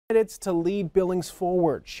Candidates to lead Billings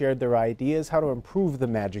forward shared their ideas how to improve the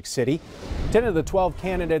Magic City. 10 of the 12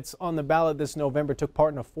 candidates on the ballot this November took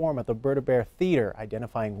part in a forum at the Bird-a-Bear Theater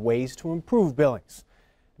identifying ways to improve Billings.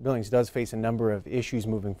 Billings does face a number of issues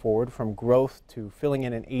moving forward, from growth to filling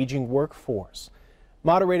in an aging workforce.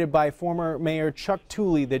 Moderated by former Mayor Chuck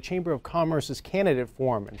Tooley, the Chamber of Commerce's candidate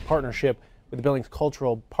forum in partnership with the Billings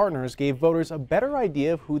cultural partners gave voters a better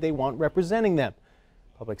idea of who they want representing them.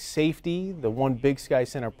 Public safety, the One Big Sky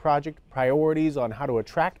Center project, priorities on how to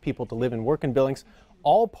attract people to live and work in Billings,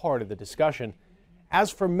 all part of the discussion.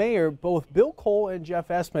 As for mayor, both Bill Cole and Jeff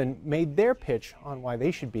Essman made their pitch on why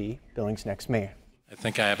they should be Billings' next mayor. I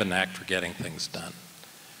think I have a knack for getting things done.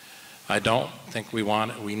 I don't think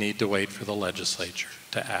we need to wait for the legislature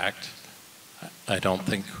to act. I don't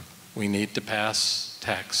think we need to pass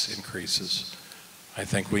tax increases. I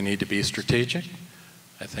think we need to be strategic.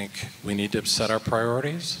 I think we need to set our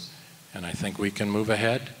priorities, and I think we can move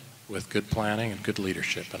ahead with good planning and good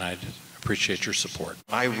leadership, and I appreciate your support.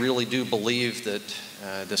 I really do believe that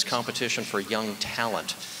this competition for young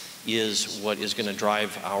talent is what is going to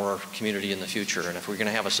drive our community in the future, and if we're going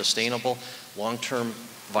to have a sustainable, long-term,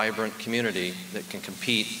 vibrant community that can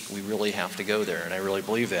compete, we really have to go there, and I really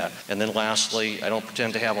believe that. And then lastly, I don't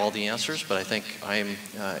pretend to have all the answers, but I think I am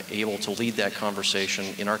able to lead that conversation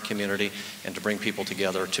in our community and to bring people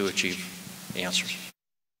together to achieve answers.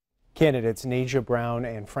 Candidates Naja Brown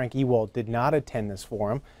and Frank Ewald did not attend this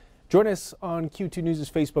forum. Join us on Q2 News'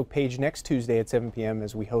 Facebook page next Tuesday at 7 p.m.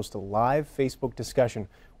 as we host a live Facebook discussion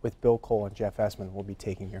with Bill Cole and Jeff Essman. We'll be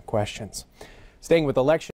taking your questions. Staying with election